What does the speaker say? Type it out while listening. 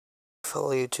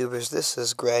fellow YouTubers, this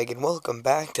is Greg, and welcome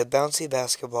back to Bouncy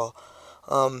Basketball.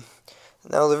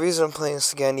 Now the reason I'm playing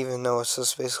this again, even though it's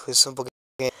just basically a simple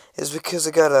game, is because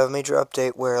I got a major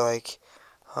update where, yeah,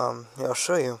 I'll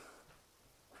show you.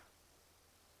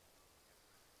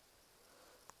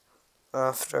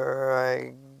 After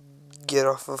I get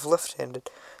off of left-handed.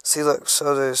 See, look,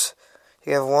 so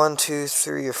you have 1, 2,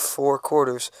 3, or 4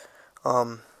 quarters.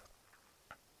 I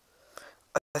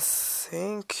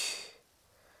think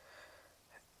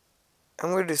I'm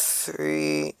going to do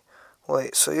 3,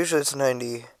 wait, so usually it's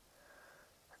 90.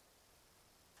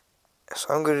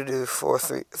 So I'm going to do 4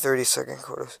 30-second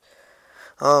quarters.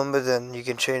 But then you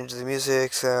can change the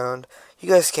music sound. You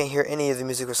guys can't hear any of the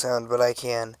musical sound, but I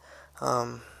can.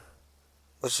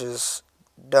 Which is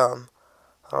dumb.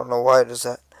 I don't know why it does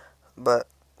that. But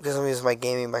because I'm using my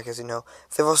gaming mic, as you know.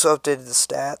 They've also updated the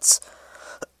stats.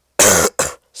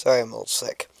 Sorry, I'm a little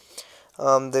sick.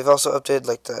 They've also updated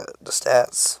the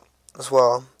stats as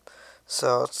well.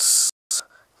 So let's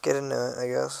get into it, I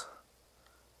guess.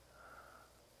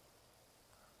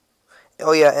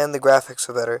 Oh yeah, and the graphics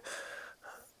are better.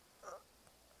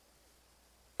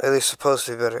 At least supposed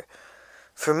to be better.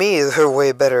 For me, they're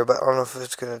way better, but I don't know if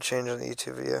it's going to change on the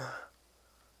YouTube video.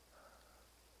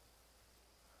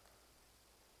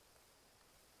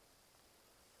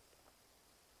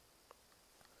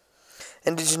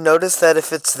 And did you notice that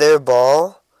if it's their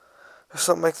ball, or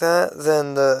something like that,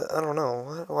 then I don't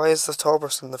know, why is the tall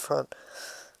person in the front?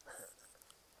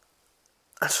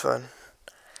 That's fun.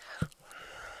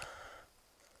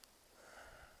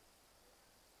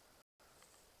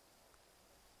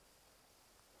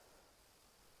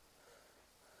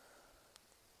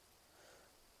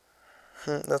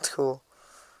 That's cool.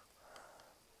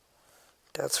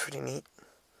 That's pretty neat.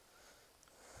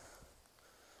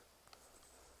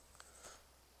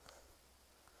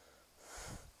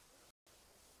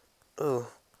 Ooh.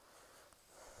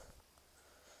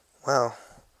 Wow.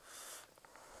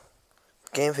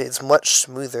 Gameplay is much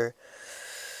smoother.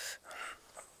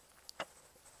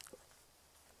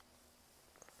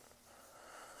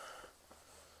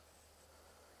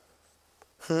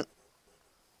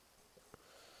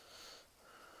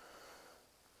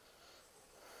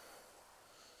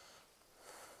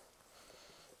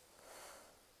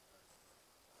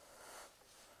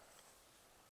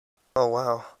 Oh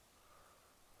wow.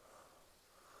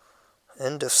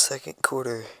 End of second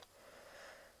quarter.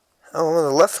 Oh, I'm on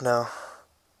the left now.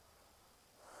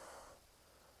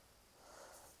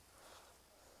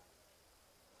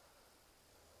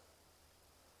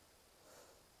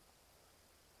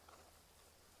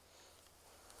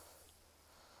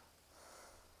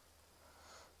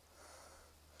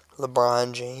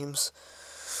 LeBron James.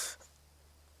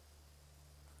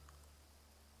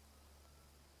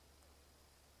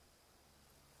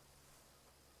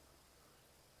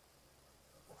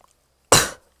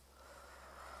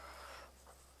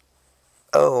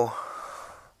 Oh.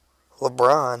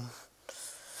 LeBron.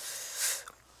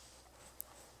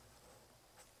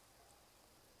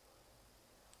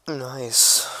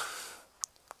 Nice.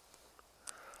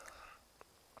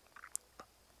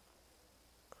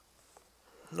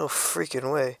 No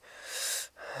freaking way.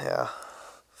 Yeah.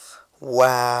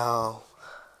 Wow.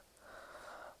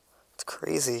 It's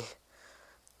crazy.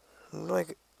 I'm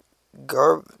like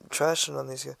trashing on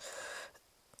these guys.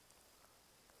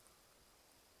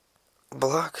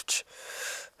 Blocked.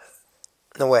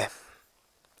 No way.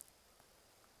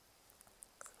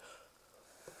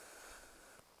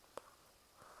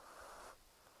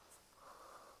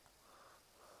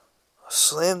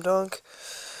 Slam dunk.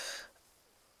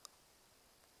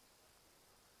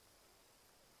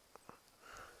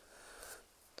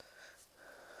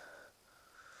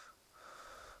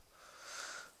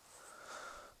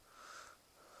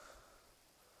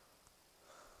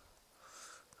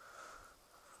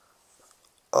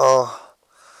 Oh.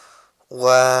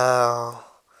 Wow.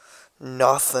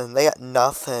 Nothing. They got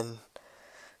nothing.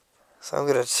 So I'm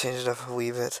gonna change it up a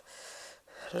wee bit.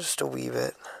 Just a wee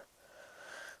bit.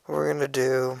 We're gonna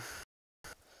do.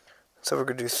 So we're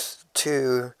gonna do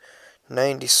 2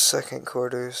 90-second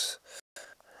quarters.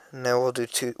 Now we'll do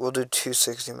two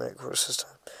 60-minute quarters this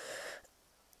time.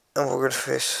 And we're gonna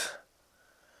face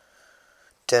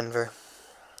Denver.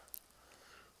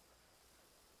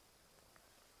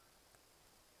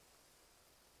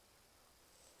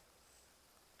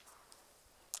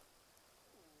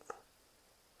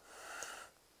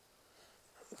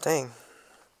 Dang.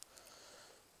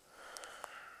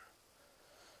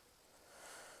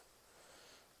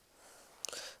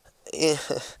 Yeah.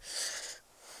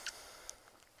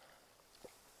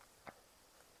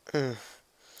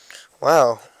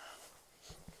 Wow.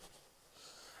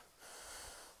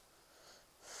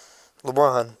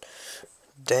 LeBron.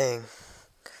 Dang.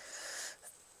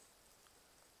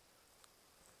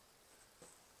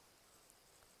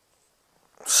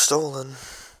 Stolen.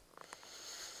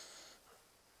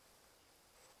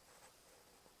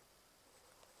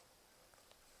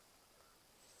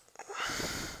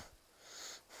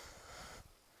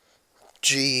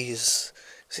 Jeez.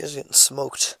 This guy's getting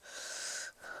smoked.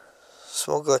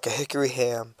 Smoked like a hickory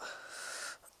ham.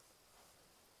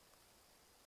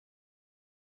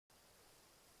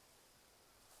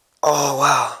 Oh,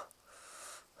 wow.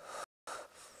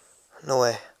 No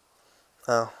way.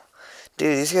 Oh.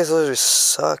 Dude, these guys literally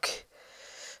suck.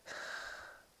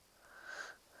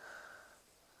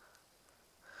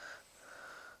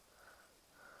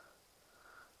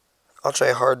 I'll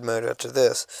try hard mode after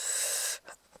this.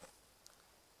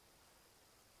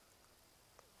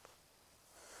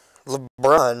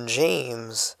 LeBron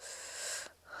James.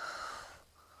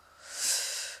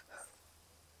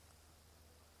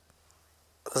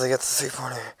 They got the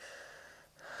three-pointer.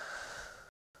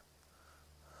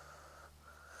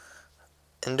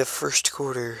 In the first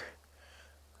quarter.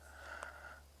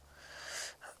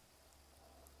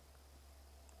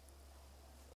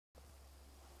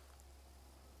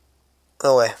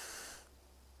 No way.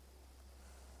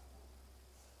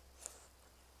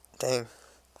 Dang.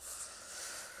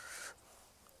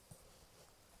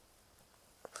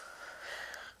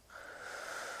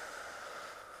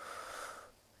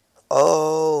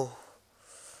 Oh.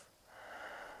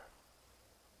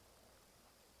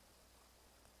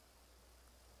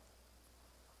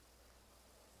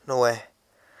 No way.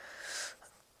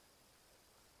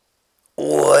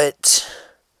 What?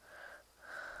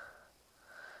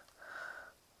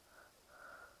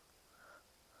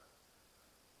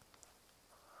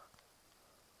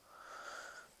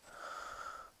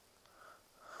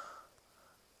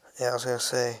 Yeah, I was gonna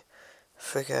say,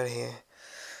 frick out of here.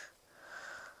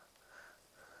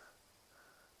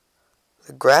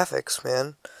 The graphics,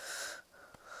 man.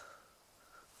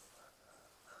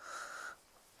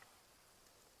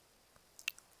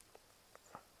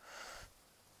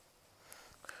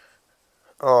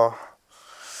 Oh.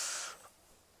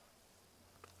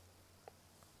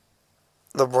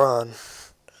 LeBron.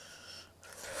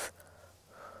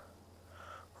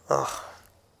 Oh.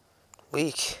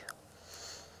 Weak.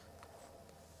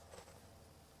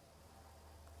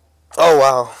 Oh,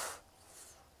 wow.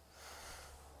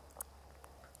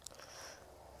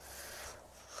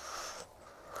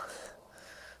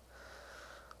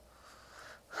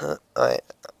 Alright,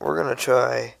 we're gonna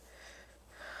try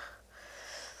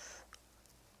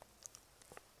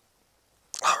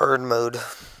hard mode.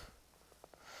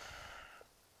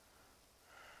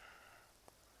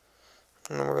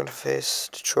 And then we're gonna face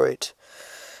Detroit.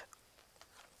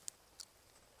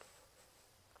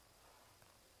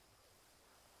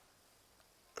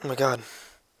 Oh my god.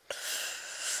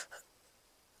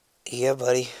 Yeah,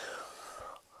 buddy.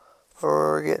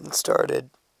 We're getting started.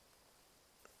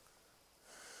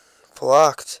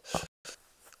 Blocked.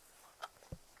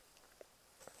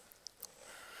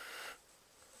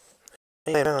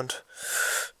 Around.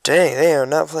 Dang, they are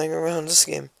not playing around this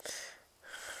game.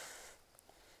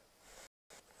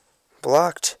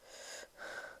 Blocked.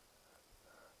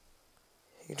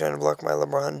 You trying to block my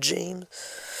LeBron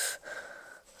James?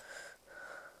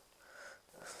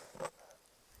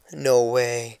 No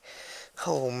way.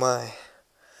 Oh my.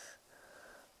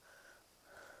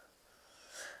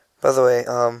 By the way,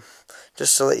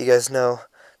 just to let you guys know,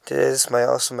 today is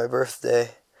also my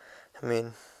birthday. I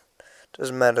mean,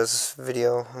 doesn't matter this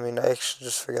video. I mean, I actually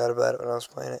just forgot about it when I was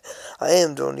playing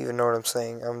it. Don't even know what I'm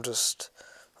saying.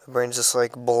 My brain's just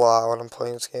like blah when I'm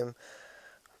playing this game.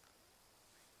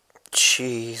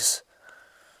 Jeez.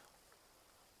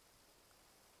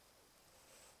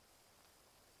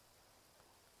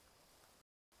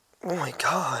 Oh my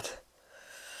god.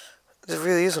 This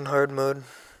really is in hard mode.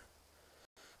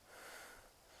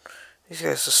 These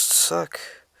guys just suck.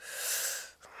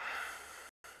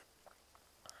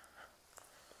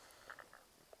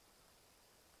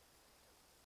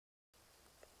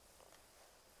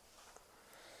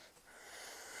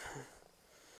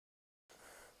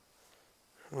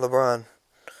 LeBron.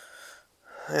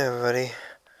 Hey, everybody.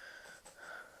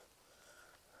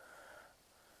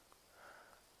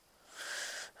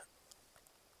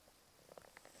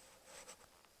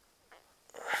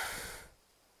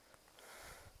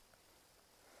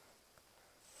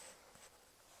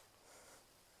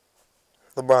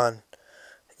 LeBron.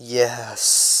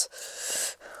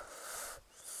 Yes.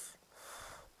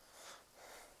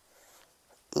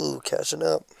 Ooh, catching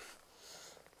up.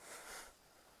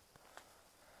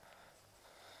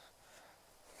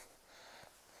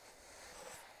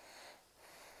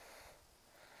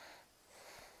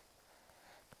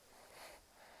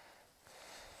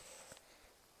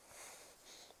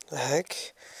 The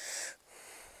heck?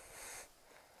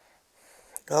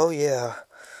 Oh, yeah.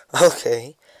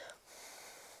 Okay.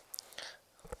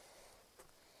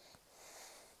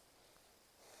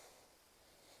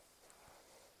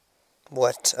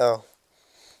 What? Oh.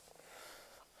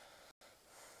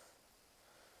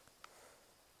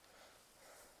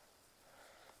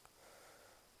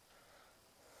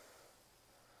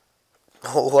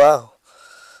 Oh, wow.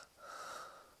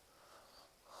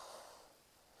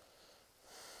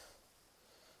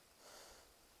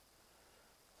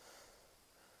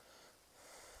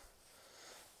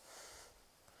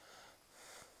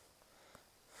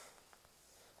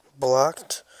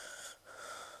 Blocked?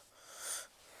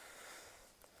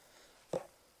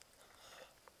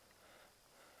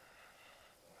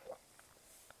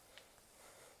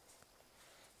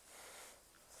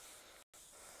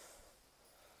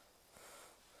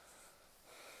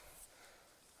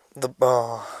 The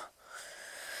ball.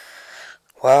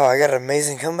 Wow, I got an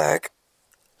amazing comeback.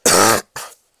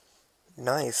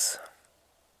 Nice.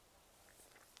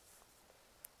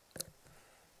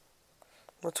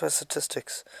 What's my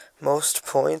statistics? Most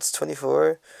points,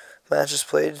 24. Matches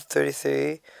played,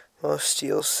 33. Most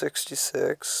steals,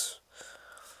 66.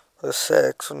 Or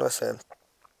 6, what am I saying?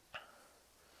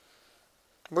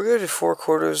 We're going to do 4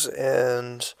 quarters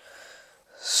and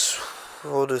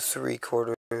we'll do 3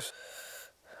 quarters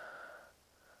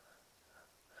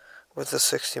with a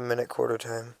 60-minute quarter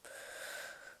time.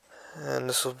 And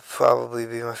this will probably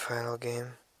be my final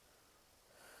game.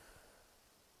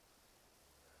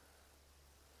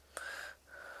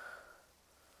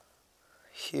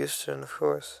 Houston, of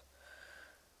course.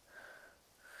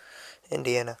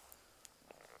 Indiana.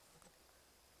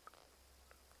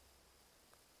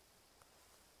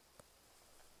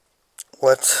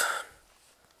 What?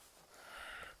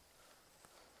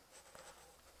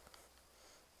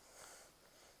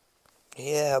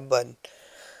 Yeah, but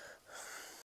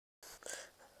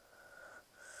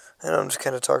I know I'm just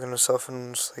kind of talking to myself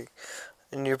and just like,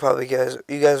 and you guys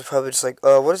are probably just like,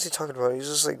 what is he talking about? He's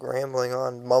just like rambling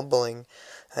on, mumbling.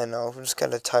 I know, I'm just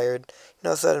kind of tired.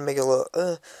 I thought I'd make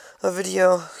a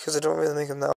video because I don't really make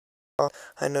them that often.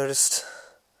 I noticed,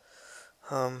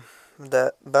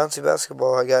 that bouncy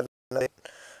basketball I got tonight.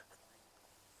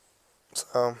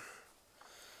 So,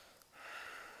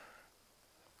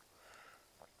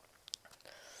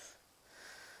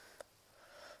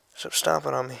 stop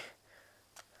stomping on me.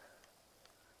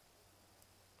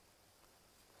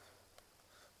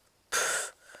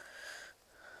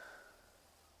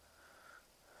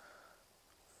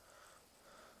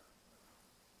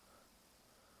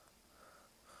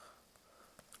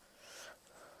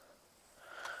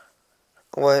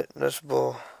 What? That's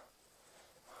bull.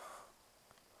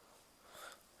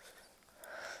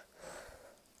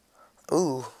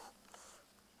 Ooh.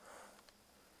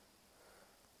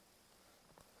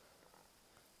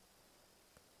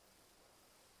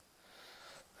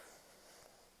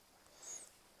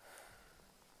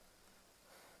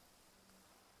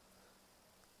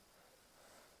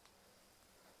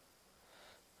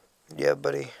 Yeah,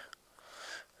 buddy.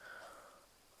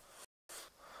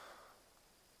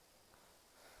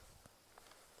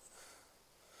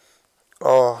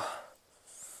 Oh.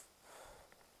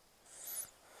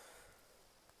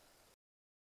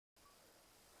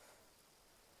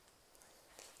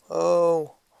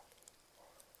 Oh.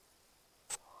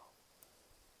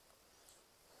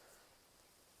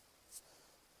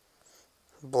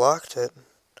 Blocked it.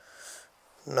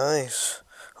 Nice.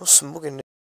 I'm smoking it.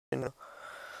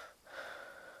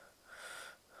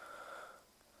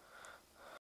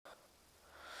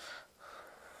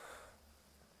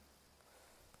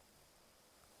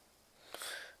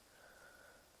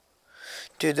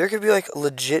 Dude, there could be like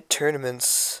legit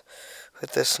tournaments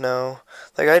with this now.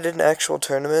 Like I did an actual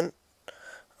tournament.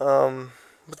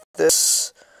 With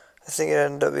this, I think it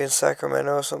ended up being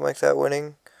Sacramento or something like that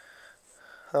winning.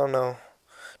 I don't know.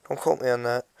 Don't quote me on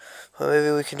that. But maybe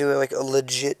we can do like a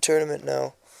legit tournament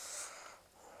now.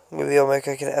 Maybe I'll make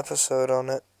like an episode on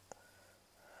it.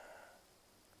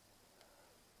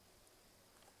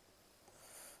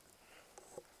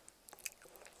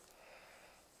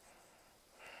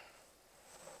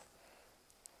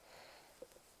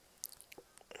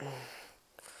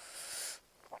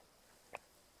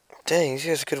 Dang, these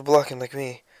guys are good at blocking like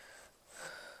me.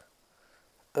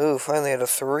 Ooh, finally had a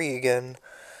 3 again.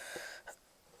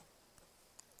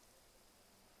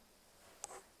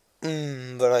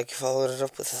 But I followed it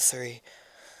up with a 3.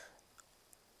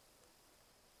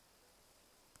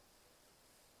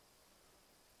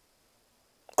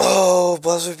 Oh,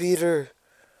 buzzer beater.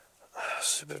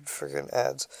 Stupid friggin'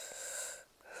 ads.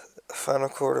 Final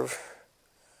quarter.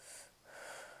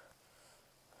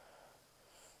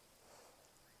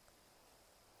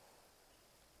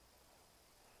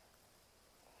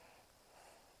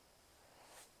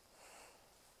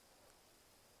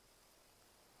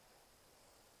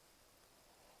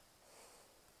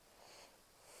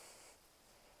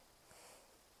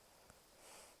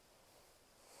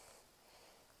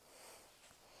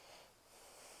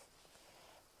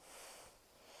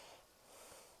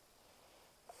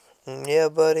 Yeah,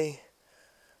 buddy.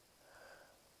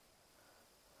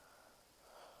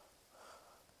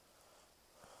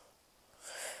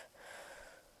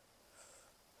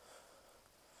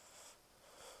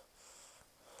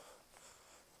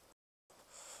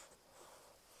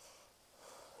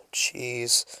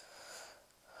 Jeez.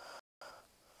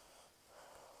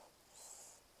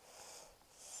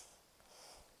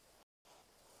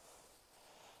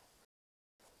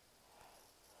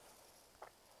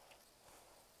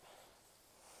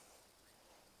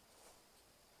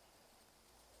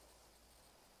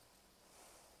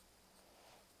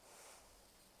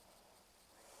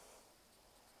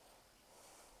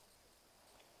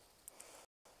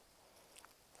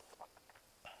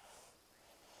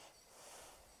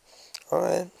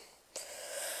 Alright.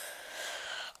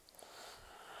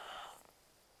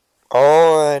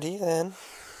 Alrighty then.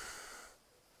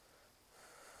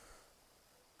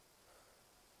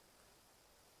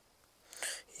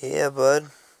 Yeah, bud.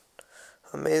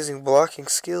 Amazing blocking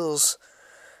skills.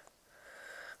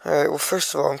 Alright, well,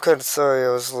 first of all, I'm kind of sorry I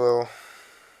was a little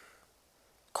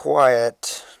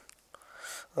quiet.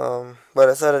 But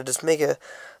I thought I'd just make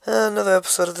another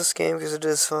episode of this game because it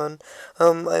is fun.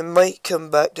 I might come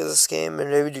back to this game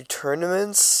and maybe do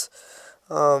tournaments.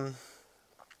 It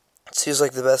seems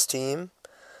like the best team.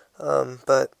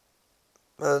 But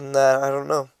other than that, I don't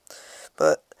know.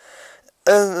 But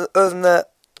other than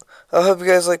that, I hope you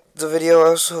guys liked the video. I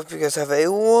also hope you guys have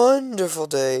a wonderful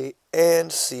day,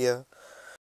 and see ya.